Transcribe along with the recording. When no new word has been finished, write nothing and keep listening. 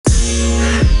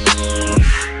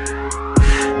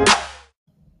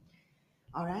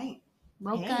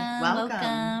Welcome, Welcome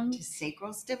welcome. to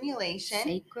Sacral Stimulation.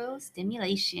 Sacral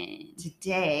stimulation.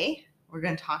 Today, we're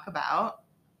going to talk about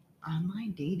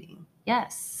online dating.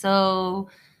 Yes. So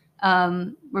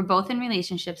we're both in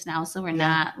relationships now, so we're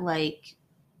not like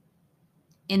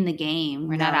in the game.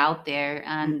 We're not out there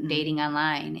on dating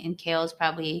online. And Kale's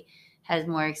probably has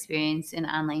more experience in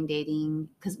online dating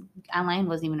because online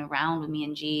wasn't even around when me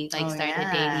and G started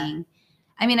dating.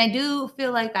 I mean, I do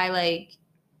feel like I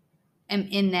am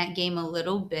in that game a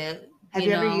little bit. Have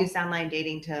you ever used online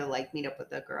dating to meet up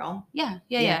with a girl? Yeah.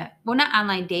 Well, not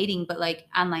online dating, but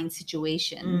online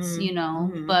situations,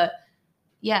 But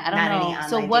yeah, I don't know.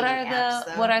 So what are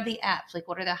the apps? Like,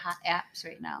 what are the hot apps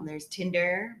right now? There's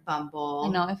Tinder, Bumble. I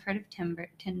know, I've heard of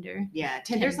Tinder. Yeah,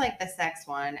 Tinder's like the sex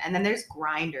one, and then there's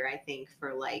Grindr, I think,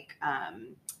 for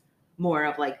more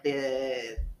of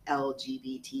the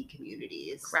LGBT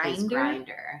communities.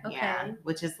 Grindr? Okay. Yeah,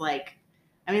 which is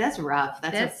that's rough.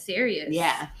 That's serious.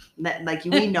 Yeah,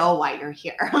 we know why you're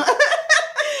here.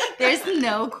 There's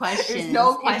no question. There's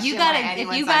no question.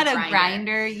 If you got a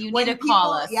Grindr, you need to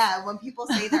call us. Yeah, when people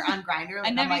say they're on Grindr,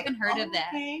 I never even heard of that.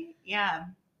 Okay. Yeah.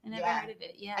 I never heard of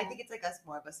it. Yeah. I think it's us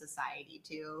more of a society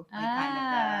too.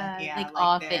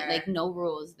 No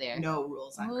rules there. No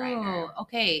rules on Grindr.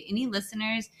 Okay. Any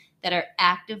listeners that are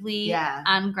actively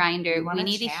on Grindr, we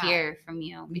need to hear from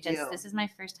you because this is my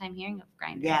first time hearing of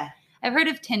Grindr. Yeah. I've heard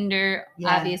of Tinder.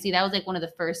 Yeah. Obviously, that was one of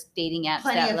the first dating apps.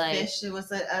 Plenty of Fish. It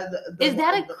was is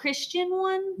that a Christian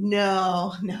one?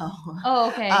 No. Oh,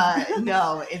 okay.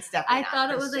 No, it's definitely. I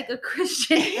thought it was a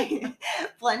Christian.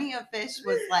 Plenty of Fish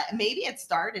was maybe it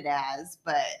started as,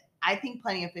 but I think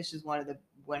Plenty of Fish is one of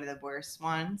the worst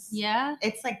ones. Yeah.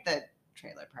 It's the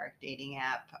trailer park dating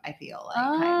app. I feel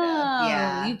kind of.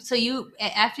 Yeah. So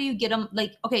after you get them,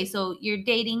 okay, so you're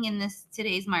dating in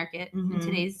today's market, in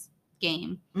today's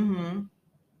game,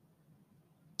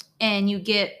 and you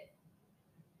get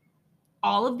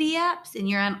all of the apps and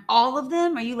you're on all of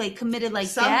them. Are you committed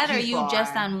that, or are you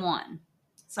just on one?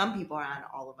 Some people are on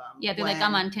all of them. Yeah, they're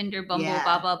I'm on Tinder, Bumble,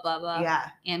 blah blah blah blah.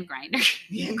 Yeah, and Grindr.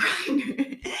 Yeah,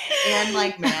 Grindr.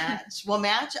 And Match. Well,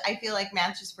 Match, I feel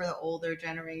Match is for the older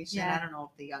generation. Yeah. I don't know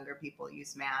if the younger people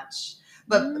use Match,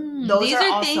 but these are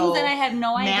also things that I had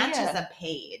no idea. Match is a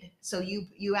paid, so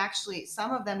you actually,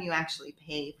 some of them you actually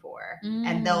pay for,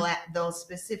 and they'll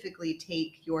specifically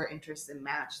take your interests and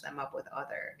match them up with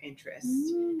other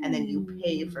interests, and then you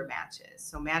pay for matches.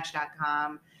 So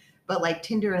Match.com. But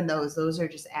Tinder and those are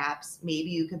just apps. Maybe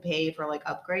you can pay for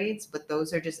upgrades, but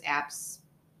those are just apps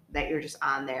that you're just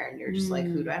on there and you're just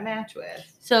who do I match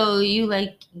with? So you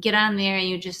get on there and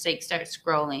you just start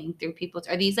scrolling through people's.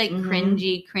 Are these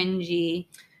cringy?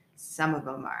 Some of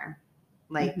them are.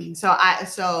 So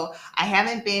I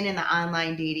haven't been in the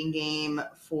online dating game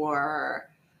for.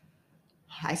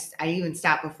 I even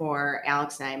stopped before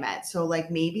Alex and I met. So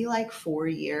maybe 4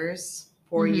 years.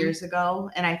 4 years ago,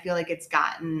 and I feel it's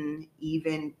gotten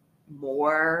even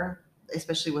more,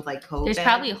 especially with COVID. There's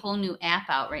probably a whole new app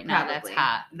out right now that's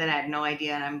hot that I have no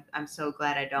idea, and I'm so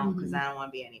glad I don't, because I don't want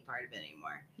to be any part of it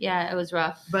anymore. Yeah, it was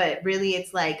rough. But really,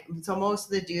 it's so most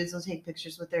of the dudes will take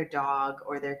pictures with their dog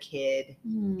or their kid,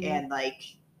 and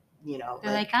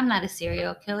they're I'm not a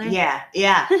serial killer. Yeah.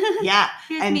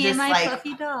 Here's and me just and my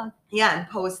fluffy dog. Yeah, and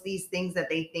post these things that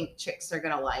they think chicks are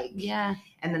gonna like. Yeah.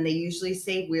 And then they usually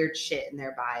say weird shit in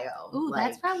their bio. Ooh,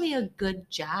 that's probably a good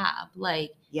job.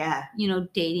 Yeah.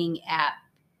 Dating app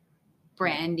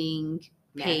branding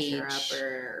page. Match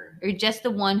her up or just the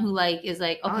one who is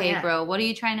okay, bro, what are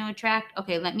you trying to attract?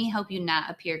 Okay, let me help you not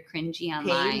appear cringy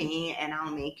online. Pay me and I'll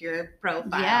make your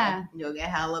profile. Yeah. You'll get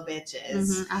hella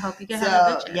bitches. I hope you get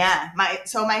hella bitches. Yeah.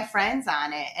 My friend's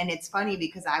on it, and it's funny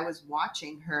because I was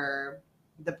watching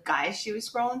the guys she was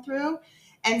scrolling through,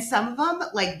 and some of them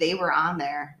they were on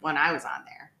there when I was on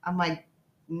there. I'm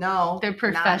no, they're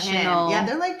professional. Yeah,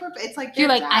 they're it's you're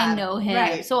job. I know him.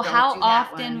 Right. So how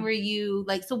often were you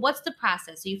so what's the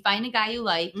process? So you find a guy you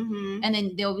like, and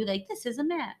then they'll be this is a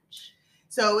match.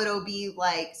 So it'll be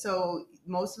so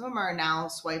most of them are now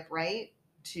swipe right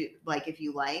to if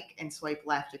you like, and swipe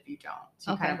left if you don't.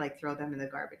 So you kind of throw them in the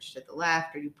garbage to the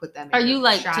left, or you put them in to the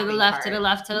left, cart. to the left, to the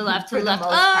left, to the left. For the most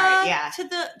part, yeah. To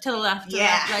the left, to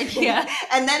yeah. the left, yeah.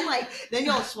 And then then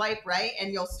you'll swipe right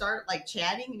and you'll start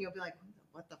chatting, and you'll be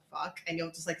what the fuck? And you'll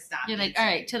just stop. You're all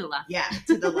right, to the left. Yeah,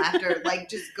 to the left, or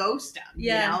just ghost them,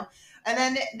 yeah.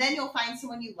 And then you'll find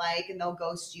someone you like, and they'll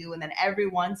ghost you, and then every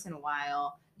once in a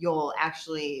while you'll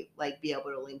actually be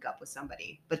able to link up with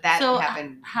somebody. But that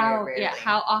happened very rarely. Yeah,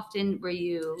 how often were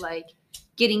you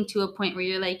getting to a point where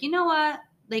you're you know what?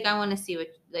 I want to see what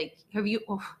were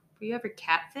you ever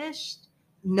catfished?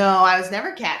 No, I was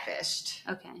never catfished.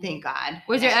 Okay. Thank God.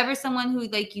 Was there ever someone who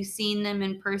like you seen them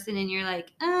in person and you're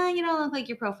like, you don't look like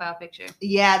your profile picture?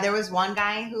 Yeah, there was one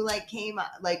guy who like came,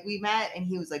 like we met, and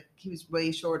he was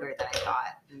way shorter than I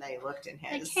thought, and I looked in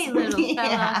his. Like, hey, little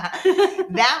fella.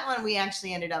 That one we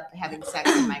actually ended up having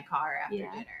sex in my car after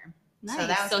dinner. Nice. So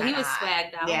that was he was hot.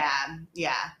 swagged out.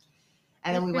 Yeah.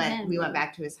 And then we went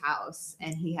back to his house,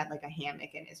 and he had like a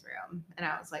hammock in his room, and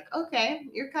I was like, okay,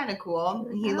 you're kind of cool.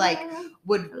 And he like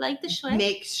would like the swag.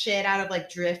 make shit out of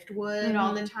like driftwood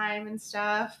all the time and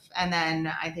stuff. And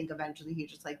then I think eventually he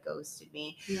just like ghosted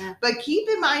me. Yeah. But keep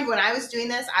in mind, when I was doing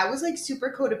this, I was like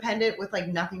super codependent with like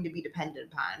nothing to be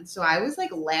dependent upon. So I was like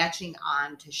latching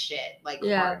on to shit like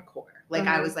hardcore. Like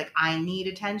I was like, I need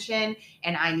attention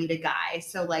and I need a guy.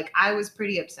 So like I was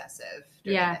pretty obsessive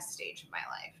during this stage of my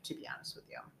life, to be honest with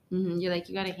you. Mm-hmm. You're like,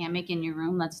 you got a hammock in your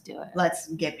room. Let's do it. Let's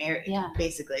get married. Yeah,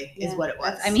 basically is what it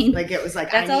was. I mean, like it was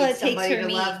like that's I all need it takes somebody for to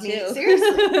me love me. too.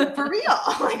 Seriously, for real.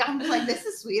 Like I'm like, this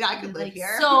is sweet. I could live like,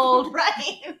 here. Sold.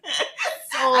 Right.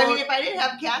 Sold. I mean, if I didn't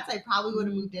have cats, I probably would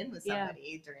have moved in with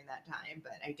somebody during that time,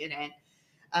 but I didn't.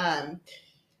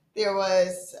 There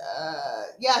was,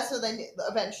 so then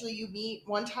eventually you meet.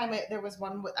 One time there was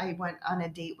one, I went on a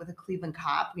date with a Cleveland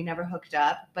cop. We never hooked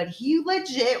up, but he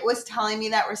legit was telling me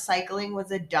that recycling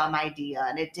was a dumb idea.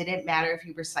 And it didn't matter if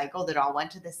you recycled, it all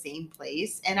went to the same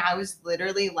place. And I was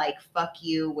literally like, fuck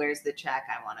you. Where's the check?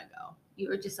 I want to go. You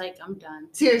were just like, I'm done.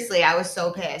 Seriously, I was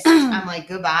so pissed. I'm like,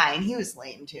 goodbye. And he was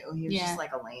lame too. He was just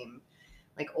like a lame,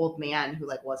 like old man who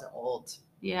like wasn't old.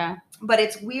 Yeah. But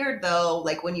it's weird though,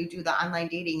 like when you do the online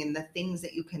dating and the things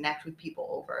that you connect with people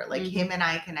over, like him and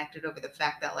I connected over the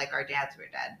fact that like our dads were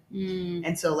dead.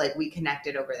 And so like we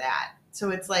connected over that. So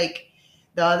it's like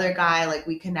the other guy, like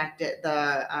we connected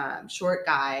the short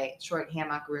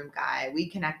hammock room guy. We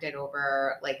connected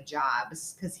over like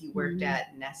jobs because he worked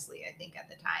at Nestle, I think at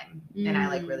the time. And I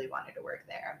like really wanted to work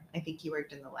there. I think he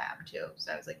worked in the lab too.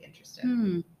 So I was like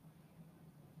interested.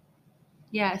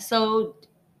 Yeah. So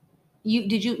you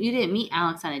didn't meet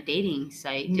Alex on a dating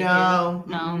site, did No.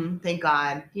 you? No. Thank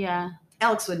God. Yeah.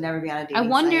 Alex would never be on a dating site. I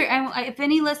wonder if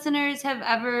any listeners have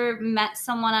ever met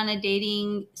someone on a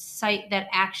dating site that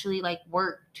actually like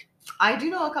worked. I do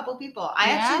know a couple people.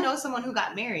 I actually know someone who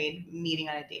got married meeting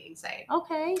on a dating site.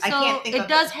 Okay. So I can't think it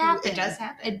does happen. It does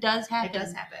happen. It does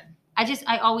happen.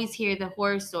 I always hear the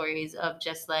horror stories of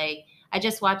just like, I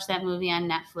just watched that movie on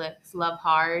Netflix, Love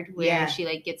Hard, where she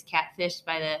like gets catfished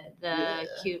by the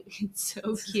cute. It's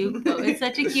so cute though. It's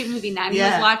such a cute movie. Nani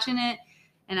was watching it,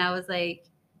 and I was like,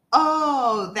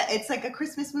 "Oh, it's like a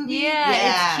Christmas movie."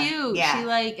 Yeah, it's cute. Yeah. She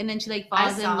like, and then she like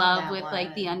falls in love with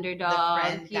like the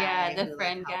underdog. The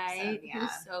friend guy. Who's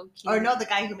so cute. Or no, the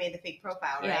guy who made the fake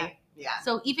profile, right? Yeah.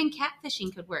 So even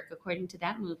catfishing could work according to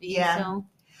that movie. Yeah. So,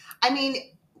 I mean,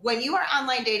 when you are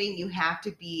online dating, you have to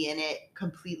be in it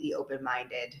completely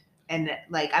open-minded. And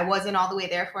like, I wasn't all the way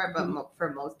there for it, but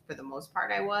for the most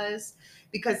part I was,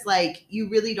 because like, you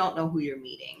really don't know who you're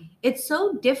meeting. It's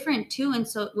so different too. And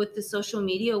so with the social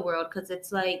media world, cause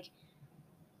it's like,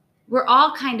 we're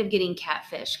all kind of getting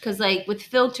catfished. Cause like with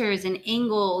filters and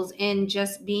angles and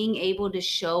just being able to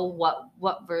show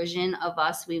what version of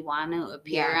us we want to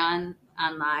appear on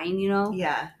online, you know?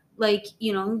 Yeah. Like,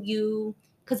 you know,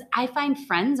 because I find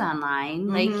friends online,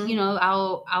 like, you know,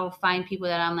 I'll find people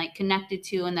that I'm like connected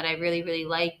to and that I really, really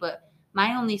like. But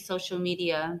my only social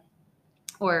media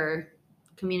or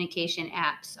communication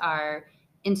apps are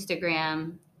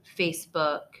Instagram,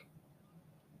 Facebook,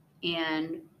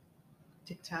 and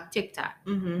TikTok.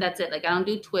 That's it. Like I don't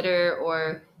do Twitter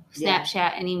or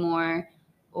Snapchat anymore.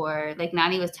 Or like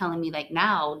Nani was telling me like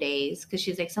nowadays, because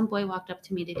she's like, some boy walked up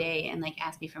to me today and like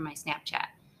asked me for my Snapchat.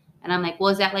 And I'm like, well,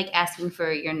 is that like asking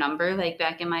for your number? Like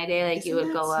back in my day, like you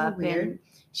would go up and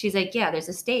she's like, yeah, there's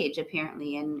a stage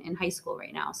apparently in high school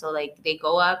right now. So like they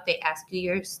go up, they ask you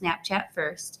your Snapchat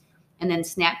first. And then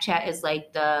Snapchat is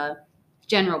like the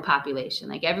general population.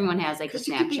 Like everyone has like a Snapchat.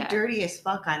 You can be dirty as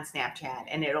fuck on Snapchat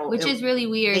and which is really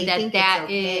weird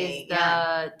that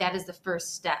is the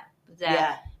first step.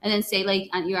 And then say like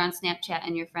you're on Snapchat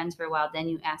and you're friends for a while, then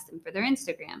you ask them for their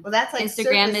Instagram. Well, that's like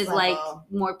Instagram is like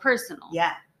more personal.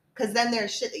 Yeah. Because then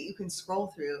there's shit that you can scroll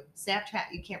through. Snapchat,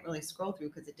 you can't really scroll through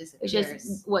because it disappears. It's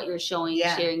just what you're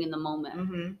sharing in the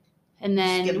moment. And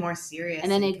then just get more serious. And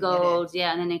then it goes,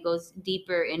 and then it goes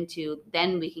deeper into,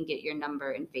 then we can get your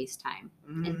number and FaceTime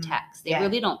and text. They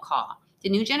really don't call. The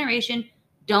new generation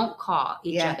don't call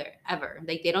each other ever.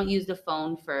 Like they don't use the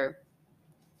phone for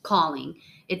calling.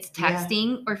 It's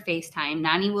texting or FaceTime.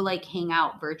 Nani will like hang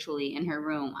out virtually in her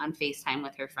room on FaceTime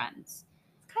with her friends.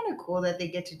 kind of cool that they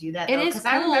get to do that. It though, is because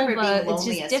cool, I remember but being it's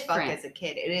lonely just as different. fuck as a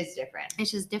kid. It is different.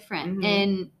 It's just different. Mhm.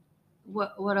 And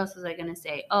what else was I gonna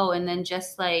say? Oh, and then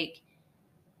just like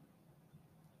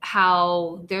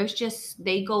how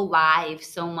they go live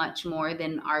so much more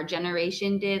than our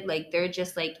generation did. Like they're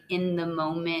just like in the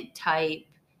moment type.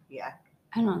 Yeah.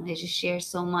 I don't know. They just share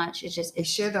so much. They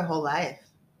share their whole life.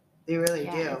 They really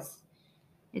do.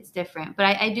 It's different. But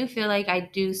I do feel like I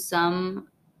do some,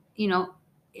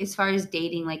 as far as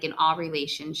dating, like in all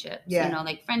relationships,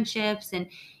 like friendships and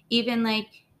even like,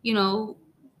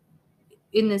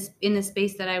 in the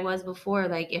space that I was before,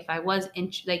 like if I was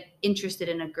interested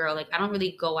in a girl, like I don't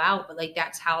really go out, but like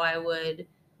that's how I would,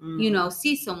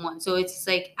 see someone. So it's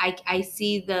like I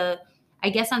see I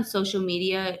guess on social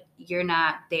media you're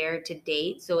not there to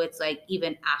date, so it's like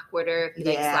even awkwarder if you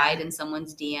like slide in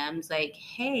someone's DMs like,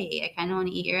 hey, I kind of want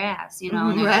to eat your ass, and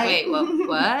they're like, wait,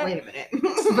 what? Wait a minute.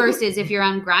 Versus if you're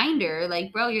on Grindr,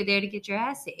 like, bro, you're there to get your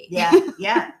ass ate.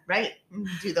 Yeah, right.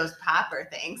 Do those popper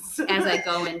things as I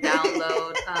go and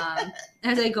download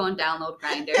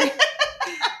Grindr.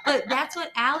 But that's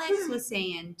what Alex was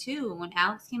saying too. When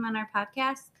Alex came on our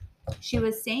podcast, she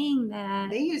was saying that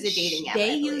they use a dating app.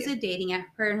 They use a dating app.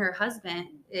 Her and her husband.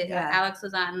 Alex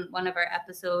was on one of our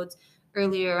episodes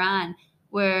earlier on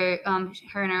where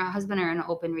her and her husband are in an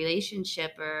open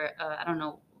relationship, or I don't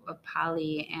know, a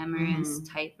polyamorous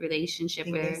type relationship.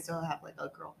 I think they still have like a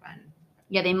girlfriend.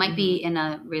 Yeah, they might be in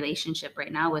a relationship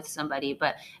right now with somebody,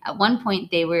 but at one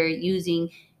point they were using,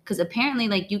 because apparently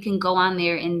like you can go on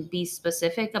there and be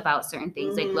specific about certain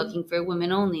things, like looking for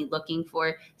women only, looking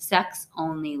for sex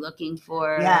only, looking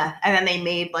for and then they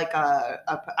made like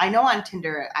I know on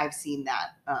Tinder I've seen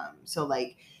that, so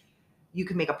like you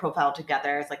can make a profile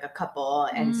together as like a couple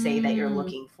and say that you're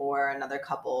looking for another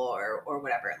couple or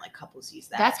whatever, and like couples use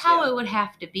that. That's how it would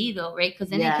have to be though, right? Because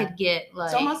then it could get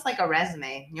like, it's almost like a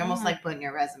resume. You're almost like putting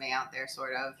your resume out there,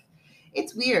 sort of.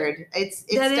 It's weird. It's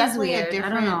definitely weird. A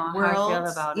different I don't know world. How I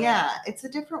feel about it. Yeah, it's a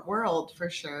different world for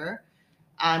sure.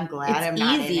 I'm glad I'm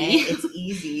not in it. It's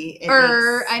easy.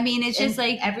 It's just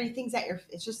like everything's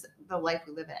it's just the life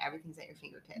we live in. Everything's at your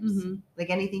fingertips. Like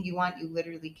anything you want, you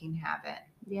literally can have it.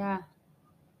 Yeah.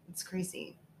 It's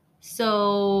crazy.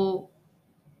 So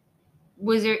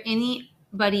was there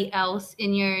anybody else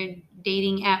in your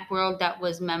dating app world that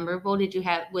was memorable?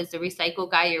 Was the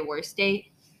recycle guy your worst date?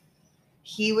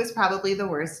 He was probably the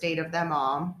worst date of them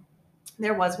all.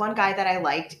 There was one guy that I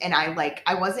liked, and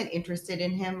I wasn't interested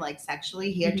in him like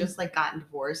sexually. He had just like gotten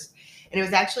divorced, and it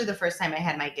was actually the first time I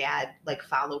had my dad like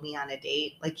follow me on a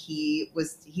date. Like he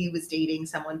was dating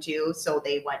someone too, so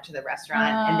they went to the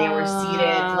restaurant and they were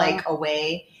seated like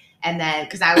away. And then,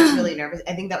 because I was really nervous,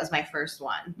 I think that was my first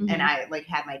one, and I like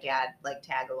had my dad like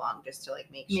tag along just to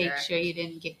like make sure you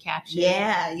didn't get captured.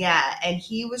 Yeah, and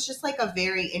he was just like a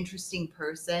very interesting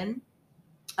person.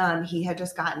 He had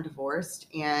just gotten divorced,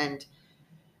 and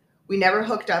we never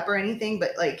hooked up or anything,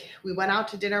 but like we went out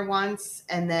to dinner once,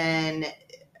 and then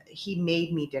he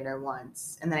made me dinner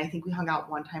once, and then I think we hung out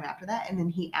one time after that, and then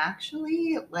he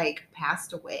actually like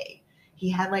passed away. He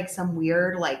had like some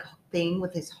weird like thing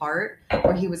with his heart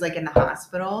where he was like in the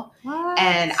hospital. What?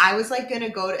 And I was like gonna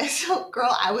go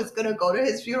to I was gonna go to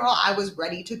his funeral. I was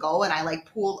ready to go, and I like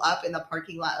pulled up in the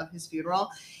parking lot of his funeral,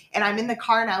 and I'm in the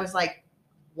car, and I was like,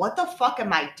 what the fuck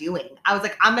am I doing? I was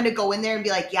like, I'm going to go in there and be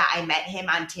like, yeah, I met him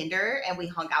on Tinder and we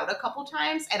hung out a couple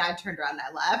times, and I turned around and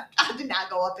I left. I did not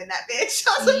go up in that bitch.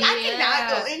 I was like, I cannot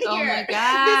go in here. My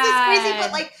God. This is crazy.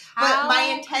 But like, but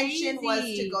my intention was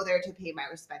to go there to pay my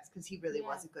respects because he really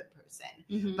was a good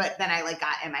person. But then I like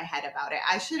got in my head about it.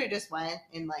 I should have just went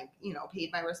and like,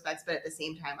 paid my respects. But at the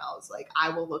same time, I was like, I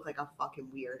will look like a fucking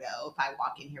weirdo if I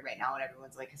walk in here right now and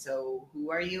everyone's like, so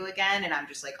who are you again? And I'm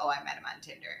just like, oh, I met him on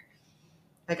Tinder.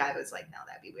 Like I was like, no,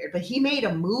 that'd be weird. But he made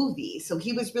a movie, so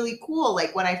he was really cool.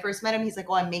 Like when I first met him, he's like,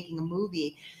 oh, I'm making a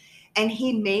movie. And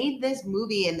he made this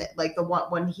movie, and like the one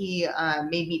when he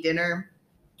made me dinner,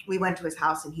 we went to his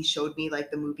house and he showed me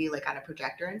like the movie like on a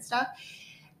projector and stuff.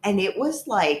 And it was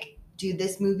like, dude,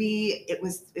 this movie, it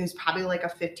was probably like a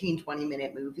 15-20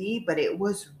 minute movie, but it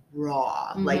was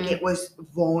raw. Like it was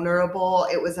vulnerable.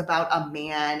 It was about a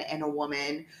man and a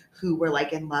woman who were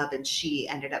like in love, and she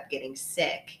ended up getting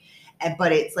sick.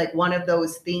 But it's like one of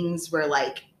those things where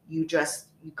like you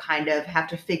kind of have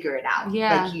to figure it out.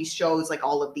 Yeah. Like he shows like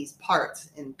all of these parts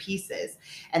and pieces,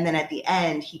 and then at the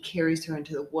end he carries her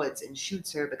into the woods and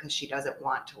shoots her because she doesn't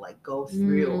want to like go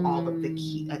through all of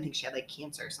the I think she had like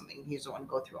cancer or something. He's the one to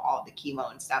go through all of the chemo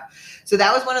and stuff. So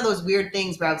that was one of those weird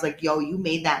things where I was like, yo, you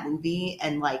made that movie,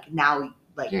 and like now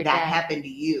like that happened to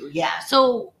you. Yeah.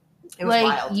 So It was like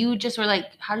wild. you just were like,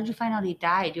 how did you find out he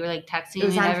died? You were like texting It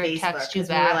was him, on never Facebook text you because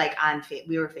we were back. like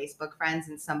we were Facebook friends,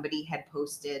 and somebody had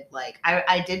posted like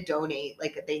I did donate,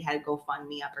 like they had a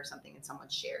GoFundMe up or something, and someone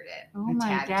shared it. Oh and my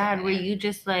tagged him God, in were it. you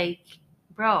just like,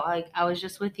 bro, like I was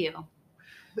just with you.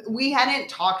 We hadn't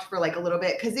talked for like a little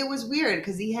bit because it was weird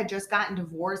because he had just gotten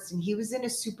divorced and he was in a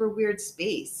super weird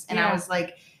space. And I Yeah. was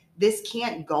like, this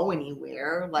can't go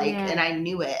anywhere. Like, Yeah. and I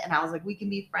knew it. And I was like, we can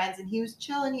be friends. And he was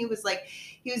chilling. He was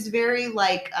very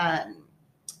like,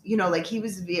 you know, like he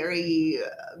was very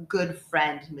good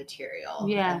friend material.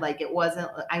 Yeah. And like it wasn't,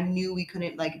 I knew we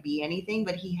couldn't like be anything,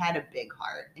 but he had a big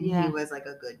heart and Yeah. he was like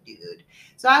a good dude.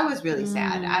 So I was really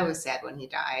sad. I was sad when he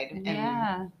died. And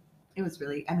Yeah. it was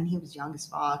really, I mean, he was young as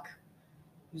fuck.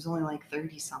 He was only like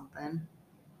 30 something.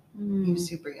 Mm. He was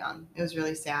super young. It was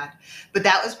really sad. But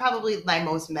that was probably my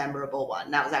most memorable one.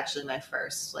 That was actually my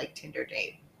first like Tinder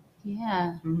date.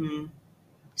 Yeah. Mm-hmm.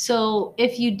 So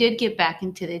if you did get back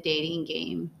into the dating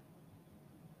game,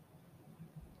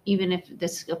 even if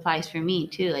this applies for me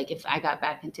too, like if I got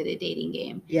back into the dating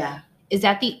game, Yeah. is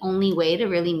that the only way to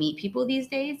really meet people these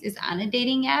days, is on a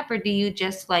dating app? Or do you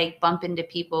just like bump into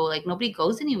people? Like nobody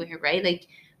goes anywhere, right? Like,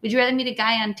 would you rather meet a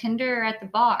guy on Tinder or at the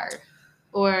bar?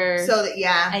 Or so that,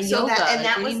 yeah. at So yoga? that, and Like,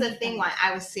 that where do was you the meet thing guys? why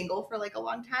I was single for like a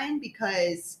long time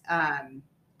because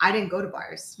I didn't go to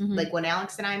bars. Mhm. Like when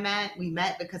Alex and I met, we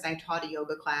met because I taught a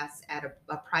yoga class at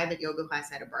a private yoga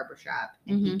class at a barbershop,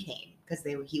 and he came because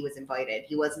he was invited.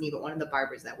 He wasn't even one of the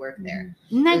barbers that worked there.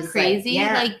 Isn't It that was like, crazy?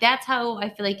 yeah. Like that's how I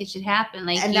feel like it should happen.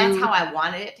 Like, and that's how I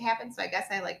wanted it to happen. So I guess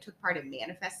I like took part in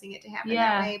manifesting it to happen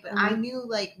that way. But I knew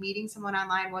like meeting someone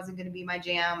online wasn't going to be my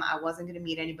jam. I wasn't going to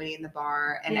meet anybody in the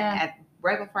bar. And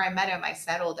right before I met him, I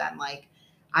settled on like,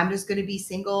 I'm just going to be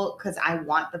single because I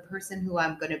want the person who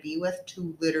I'm going to be with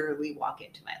to literally walk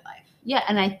into my life. Yeah.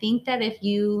 And I think that if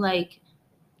you like,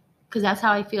 because that's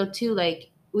how I feel too, like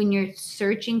when you're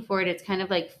searching for it, it's kind of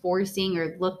like forcing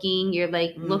or looking, you're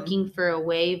like looking for a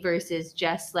way versus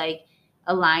just like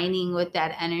aligning with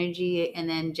that energy and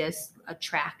then just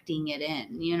attracting it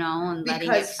in, you know, and letting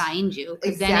it find you.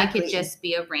 Because then it could just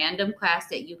be a random class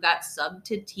that you got subbed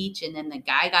to teach, and then the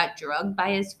guy got drugged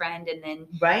by his friend, and then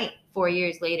 4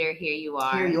 years later, here you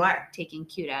are taking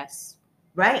cute ass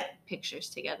pictures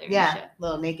together. Yeah, and shit.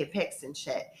 Little naked pics and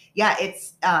shit. Yeah,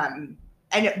 it's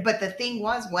but the thing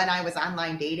was, when I was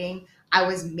online dating, I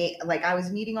was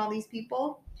meeting all these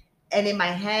people, and in my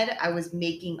head I was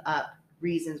making up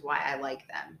reasons why I like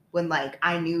them, when like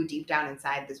I knew deep down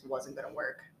inside this wasn't going to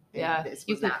work. Yeah, this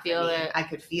you was could not feel for me. it. I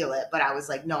could feel it, but I was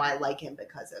like, no, I like him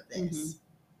because of this.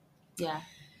 Yeah.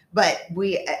 But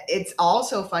it's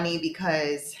also funny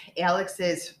because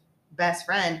Alex's best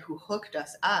friend who hooked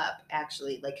us up,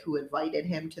 actually, like who invited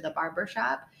him to the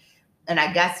barbershop. And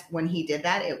I guess when he did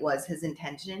that, it was his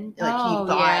intention. Like he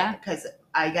thought, because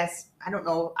I guess, I don't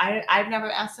know, I've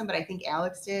never asked him, but I think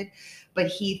Alex did. But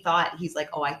he thought, he's like,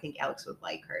 oh, I think Alex would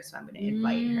like her, so I'm going to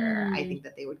invite her. I think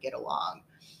that they would get along.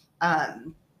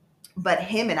 But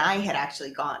him and I had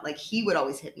actually gone, like he would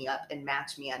always hit me up and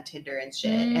match me on Tinder and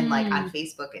shit and like on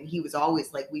Facebook. And he was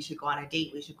always like, we should go on a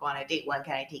date. We should go on a date. When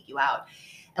can I take you out?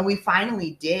 And we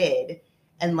finally did.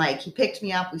 And like, he picked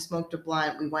me up, we smoked a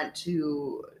blunt, we went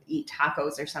to eat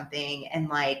tacos or something. And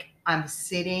like, I'm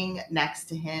sitting next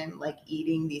to him, like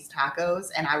eating these tacos.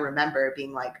 And I remember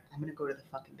being like, I'm going to go to the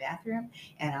fucking bathroom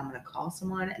and I'm going to call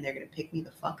someone and they're going to pick me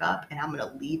the fuck up. And I'm going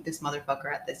to leave this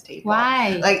motherfucker at this table.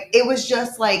 Why? Like, it was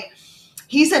just like,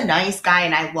 he's a nice guy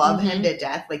and I love him to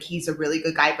death. Like, he's a really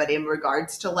good guy. But in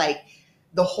regards to like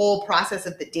the whole process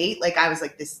of the date, like I was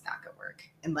like, this is not going to work.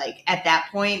 And like at that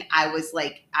point, I was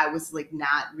like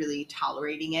not really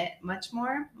tolerating it much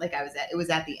more. Like it was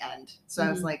at the end. So I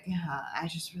was like, yeah, I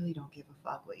just really don't give a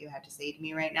fuck what you have to say to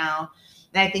me right now.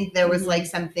 And I think there was like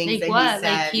some things like that what? he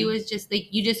said. Like he was just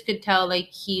like, you just could tell like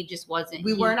he just wasn't.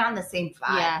 We weren't on the same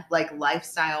vibe, Yeah. like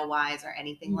lifestyle wise or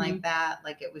anything like that.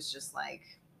 Like it was just like,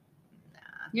 nah.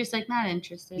 You're just like not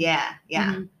interested. Yeah.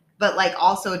 But like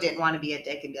also didn't want to be a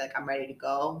dick and be like, I'm ready to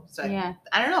go. So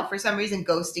I don't know. For some reason,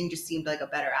 ghosting just seemed like a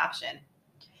better option.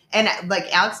 And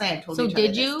like Alex and I had told each other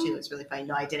this too. It's really funny.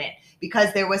 No, I didn't.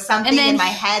 Because there was something in my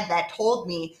head that told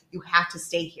me you have to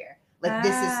stay here. Like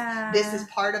this is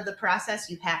part of the process.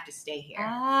 You have to stay here.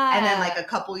 And then like a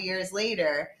couple years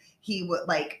later, he would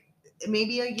like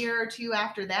maybe a year or two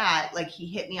after that, like he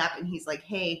hit me up and he's like,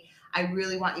 hey, I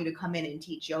really want you to come in and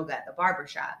teach yoga at the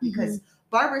barbershop because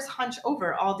barbers hunch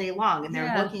over all day long and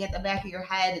they're looking at the back of your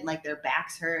head and like their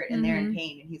backs hurt and they're in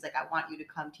pain. And he's like, I want you to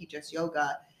come teach us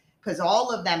yoga. Because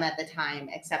all of them at the time,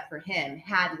 except for him,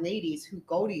 had ladies who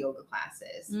go to yoga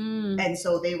classes. And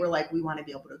so they were like, we want to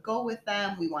be able to go with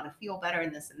them. We want to feel better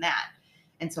and this and that.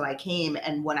 And so I came,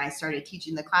 and when I started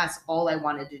teaching the class, all I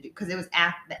wanted to do, because it was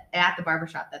at the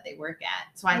barbershop that they work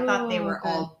at. So I thought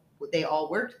they all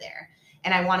worked there.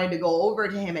 And I wanted to go over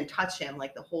to him and touch him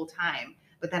like the whole time.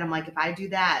 But then I'm like, if I do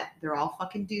that, they're all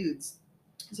fucking dudes.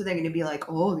 So they're going to be like,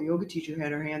 oh, the yoga teacher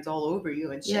had her hands all over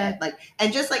you and shit. Yeah. Like,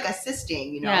 and just like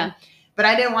assisting, you know? Yeah. But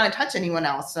I didn't want to touch anyone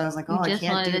else. So I was like, oh, I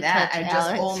can't do that. I just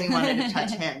Alex. only wanted to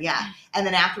touch him. Yeah. And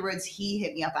then afterwards, he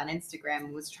hit me up on Instagram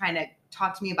and was trying to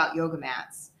talk to me about yoga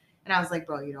mats. And I was like,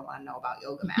 bro, you don't want to know about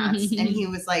yoga mats. And he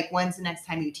was like, when's the next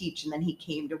time you teach? And then he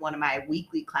came to one of my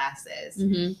weekly classes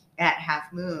at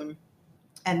Half Moon.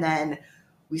 And then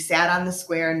we sat on the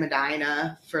square in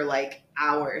Medina for like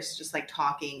hours, just like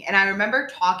talking. And I remember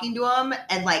talking to him,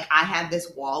 and like I had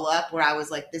this wall up where I was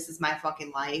like, this is my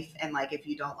fucking life. And like, if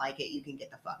you don't like it, you can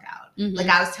get the fuck out. Like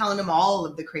I was telling him all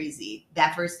of the crazy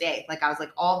that first day. Like I was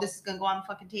like, all this is going to go on the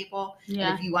fucking table. Yeah.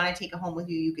 And if you want to take it home with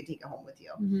you, you can take it home with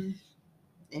you.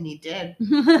 And he did.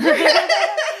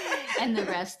 And the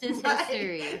rest is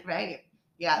history. Right.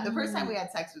 Yeah. The first time we had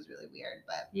sex was really weird,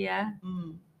 but. Yeah.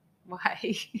 Why?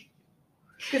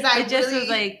 Because I just was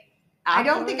like, I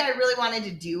don't think I really wanted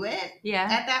to do it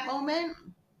at that moment.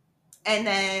 And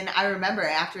then I remember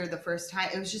after the first time,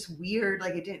 it was just weird.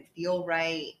 Like it didn't feel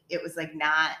right. It was like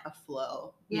not a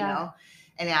flow, you know?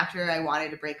 And after I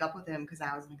wanted to break up with him because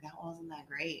I was like, that wasn't that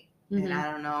great. And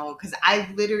I don't know. Because I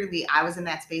was in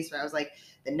that space where I was like,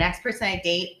 the next person I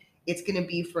date, it's going to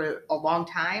be for a long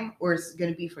time or it's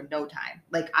going to be for no time.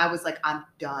 Like I was like, I'm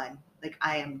done. Like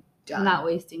I am done. I'm not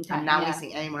wasting time. I'm not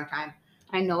wasting any more time.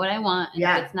 I know what I want. And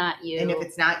if it's not you. And if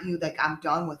it's not you, like I'm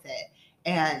done with it.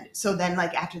 And so then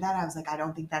like after that, I was like, I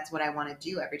don't think that's what I want to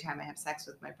do every time I have sex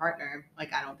with my partner.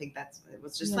 Like, I don't think it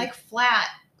was just like flat.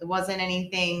 It wasn't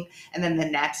anything. And then the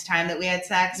next time that we had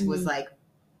sex was like,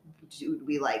 dude,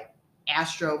 we like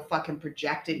astro fucking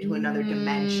projected to another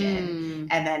dimension.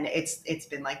 And then it's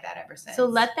been like that ever since. So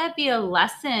let that be a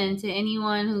lesson to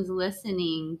anyone who's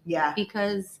listening. Yeah.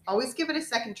 Because always give it a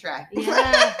second try.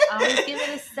 Yeah. Always give it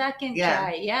a second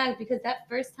try. Yeah. Because that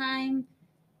first time,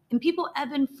 and people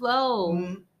ebb and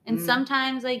flow. And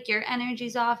sometimes like your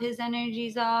energy's off, his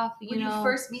energy's off. When you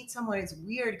first meet someone, it's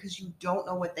weird because you don't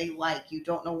know what they like. You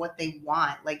don't know what they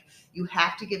want. Like you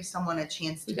have to give someone a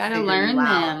chance to gotta learn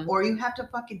them. Or you have to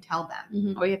fucking tell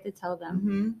them. Or you have to tell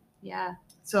them. Yeah.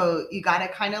 So you got to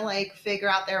kind of like figure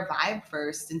out their vibe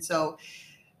first. And so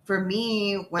for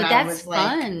me, when I was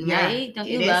like, fun, right? Don't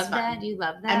you love that? You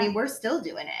love that? I mean, we're still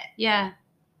doing it. Yeah.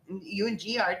 You and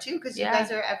G are too, because you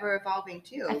guys are ever evolving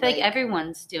too. I feel like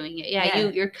everyone's doing it. Yeah.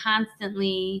 You're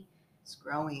constantly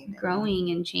growing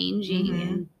and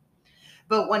changing.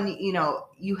 But when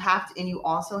you have to, and you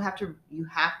also have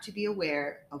to be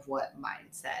aware of what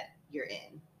mindset you're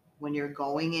in when you're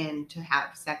going in to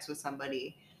have sex with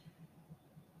somebody.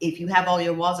 If you have all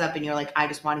your walls up and you're like, I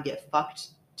just want to get fucked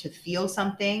to feel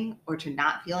something or to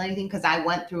not feel anything, because I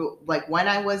went through, like, when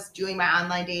I was doing my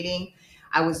online dating,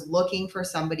 I was looking for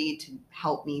somebody to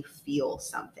help me feel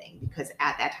something, because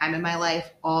at that time in my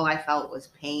life, all I felt was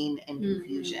pain and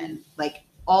confusion, like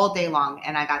all day long.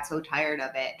 And I got so tired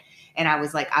of it. And I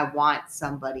was like, I want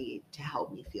somebody to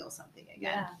help me feel something again.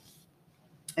 Yeah.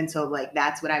 And so like,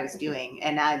 that's what I was doing.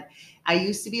 And I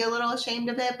used to be a little ashamed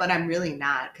of it, but I'm really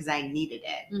not, because I needed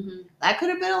it. I could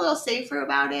have been a little safer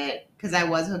about it because I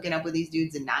was hooking up with these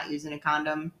dudes and not using a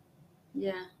condom.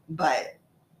 Yeah. But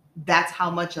that's how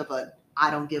much of a I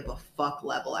don't give a fuck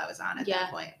level I was on at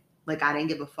that point. Like, I didn't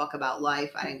give a fuck about life.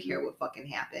 I didn't care what fucking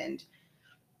happened.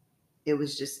 It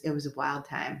was a wild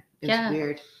time. It was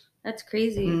weird. That's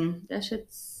crazy.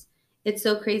 It's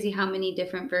so crazy how many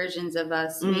different versions of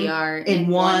us we are in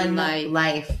one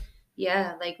life.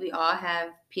 Yeah. Like, we all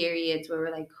have periods where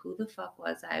we're like, who the fuck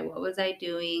was I? What was I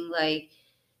doing? Like,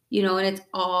 and it's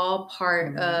all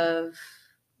part of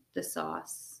the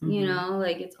sauce,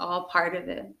 like it's all part of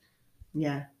it.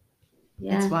 Yeah.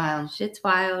 Yeah, it's wild. Shit's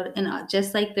wild. And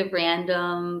just like the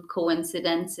random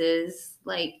coincidences,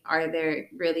 like, are there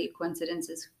really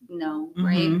coincidences? No,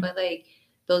 right? But like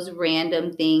those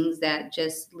random things that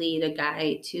just lead a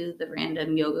guy to the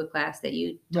random yoga class that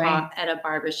you taught at a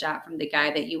barbershop from the guy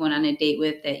that you went on a date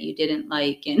with that you didn't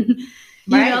like. And,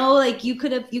 like you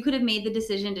could have made the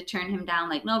decision to turn him down.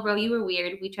 Like, no, bro, you were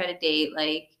weird. We tried to date.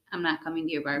 Like, I'm not coming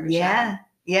to your barbershop. Yeah.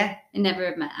 Yeah. And never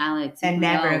have met Alex. And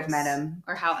never have met him.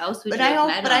 Or how else would you have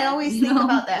met him? But I always think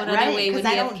about that, right? Because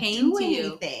I don't do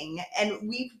anything. And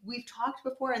we've talked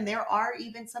before, and there are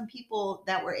even some people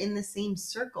that we're in the same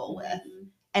circle with.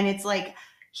 And it's like,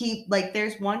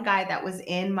 there's one guy that was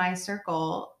in my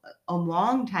circle a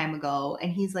long time ago,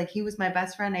 and he's like, he was my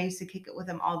best friend. I used to kick it with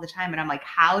him all the time. And I'm like,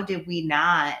 how did we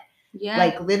not Yeah.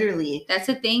 Like literally. That's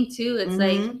the thing too. It's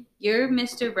like your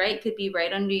Mr. Right could be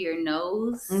right under your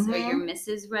nose, or your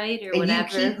Mrs. Right, or and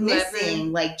whatever. you keep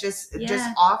missing, like just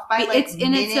off by like it's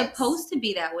minutes. It's supposed to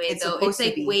be that way though. It's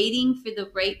like waiting for the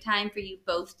right time for you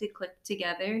both to click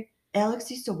together.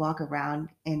 Alex used to walk around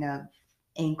in a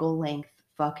ankle length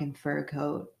fucking fur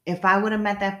coat. If I would have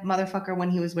met that motherfucker when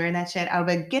he was wearing that shit, I would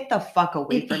have been, get the fuck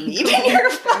away from me. He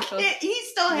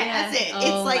still has it.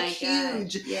 It's like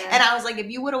huge. Yeah. And I was like,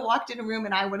 if you would have walked in a room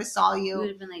and I would have saw you, would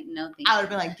have been like, no, thank you. I would have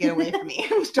been like, get away from me.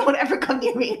 Don't ever come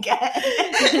near me again.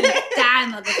 Die,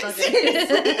 motherfucker.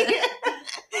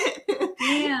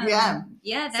 Damn. Yeah.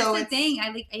 Yeah, that's so the thing.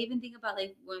 I even think about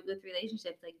like with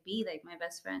relationships, like B, like my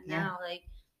best friend now, like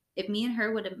if me and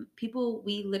her would have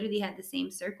we literally had the same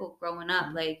circle growing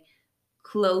up, like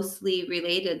closely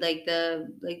related, like the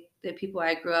people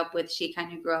I grew up with, she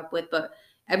kind of grew up with, but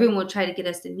everyone would try to get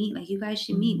us to meet. Like, you guys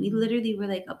should meet. We literally were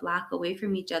like a block away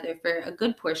from each other for a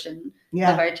good portion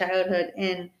of our childhood,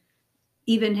 and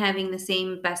even having the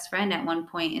same best friend at one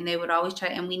point, and they would always try,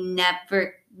 and we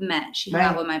never met. She hung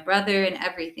out with my brother and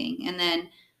everything, and then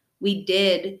we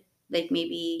did, like,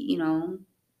 maybe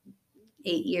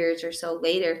 8 years or so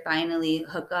later, finally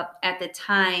hook up at the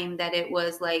time that it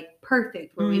was like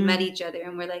perfect, where we met each other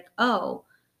and we're like, oh,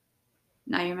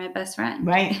 now you're my best friend.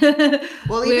 Right.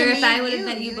 Well, where if I would have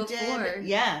met you before.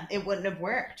 It wouldn't have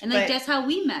worked. And like, that's how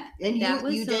we met. And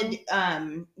you did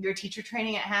your teacher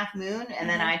training at Half Moon, and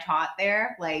then I taught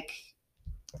there. Like,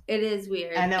 it is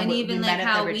weird. And even like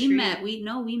how we met.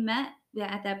 We met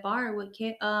at that bar with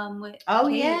Kate.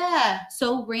 Yeah.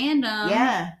 So random.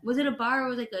 Yeah. Was it a bar or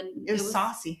was it like it was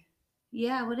Saucy.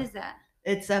 Yeah. What is that?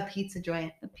 It's a pizza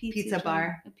joint. A pizza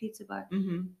bar. A pizza bar.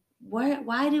 Mm-hmm.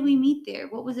 Why did we meet there?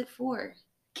 What was it for?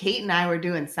 Kate and I were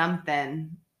doing something.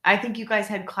 I think you guys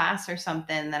had class or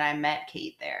something that I met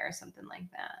Kate there or something like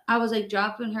that. I was like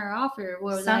dropping her off, or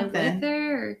was I with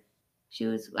her? Or she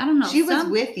was, I don't know. She was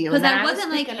with you. Because I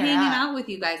wasn't like hanging out with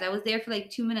you guys. I was there for like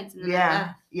 2 minutes and then I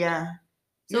left. Yeah.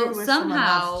 So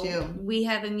somehow we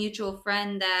have a mutual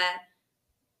friend that,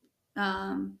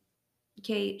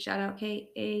 Kate, shout out Kate.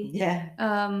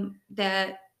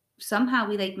 That somehow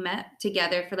we like met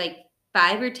together for like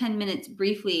 5 or 10 minutes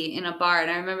briefly in a bar. And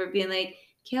I remember being like,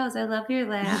 Kales, I love your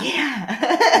laugh.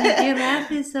 Yeah. Your laugh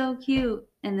is so cute.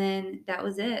 And then that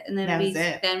was it. And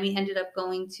then we ended up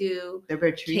going to the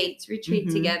retreat. Kate's retreat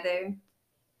together.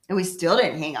 And we still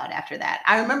didn't hang out after that.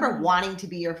 I remember wanting to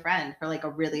be your friend for like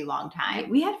a really long time.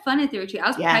 We had fun at the retreat. I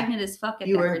was pregnant as fuck at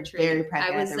the retreat. You were very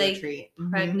pregnant. I was like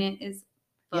pregnant as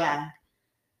fuck. Yeah.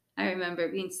 I remember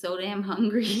being so damn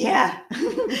hungry. Yeah.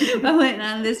 I went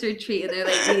on this retreat and they're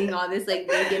like eating all this like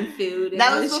vegan food. And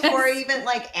that was before even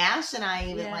like Ash and I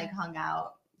even like hung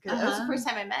out. Because that was the first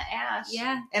time I met Ash.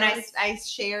 Yeah. And I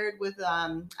shared with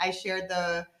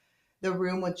the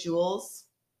room with Jules,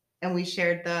 and we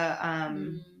shared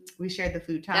the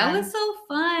food time. That was so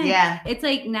fun. Yeah. It's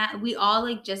like we all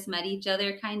like just met each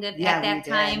other kind of at that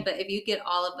time. But if you get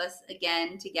all of us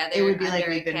again together, it would be like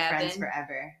we've been friends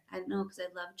forever. I don't know, because I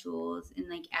love Jules, and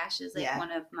like Ash is like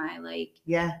one of my like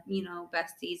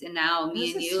besties, and now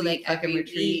me and you like every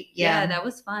retreat. Yeah, that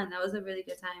was fun. That was a really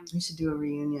good time. We should do a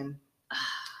reunion.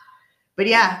 But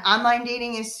yeah, online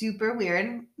dating is super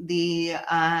weird. The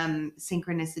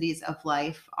synchronicities of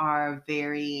life are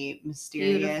very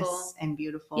mysterious and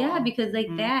beautiful. Yeah, because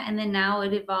like that, and then now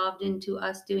it evolved into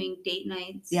us doing date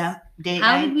nights. Yeah,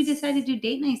 How did we decide to do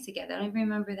date nights together? I don't even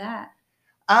remember that.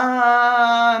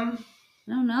 I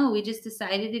don't know. We just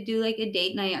decided to do like a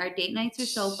date night. Our date nights are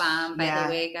so bomb, by the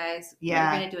way, guys.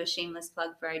 Yeah. We're going to do a shameless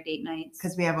plug for our date nights.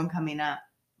 Because we have one coming up.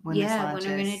 When we're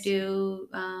going to do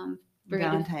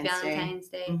Valentine's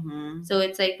Day. Mm-hmm. So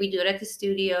it's like we do it at the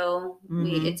studio.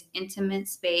 Mm-hmm. It's intimate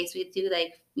space. We do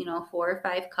like 4 or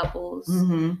 5 couples,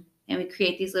 and we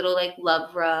create these little like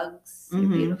love rugs. They're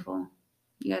beautiful.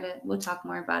 We'll talk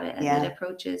more about it as it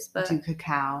approaches. But do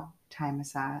cacao, Thai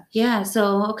massage. Yeah.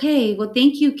 So okay. Well,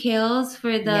 thank you, Kales,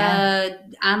 for the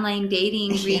online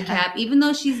dating recap. Even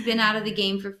though she's been out of the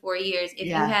game for 4 years,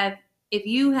 if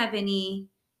you have any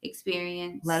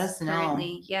experience, let us know.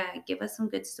 Currently, give us some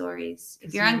good stories.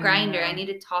 If you're on Grindr, I need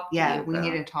to talk to you. Yeah, we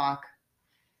need to talk.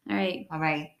 All right.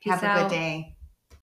 Peace Have a good day.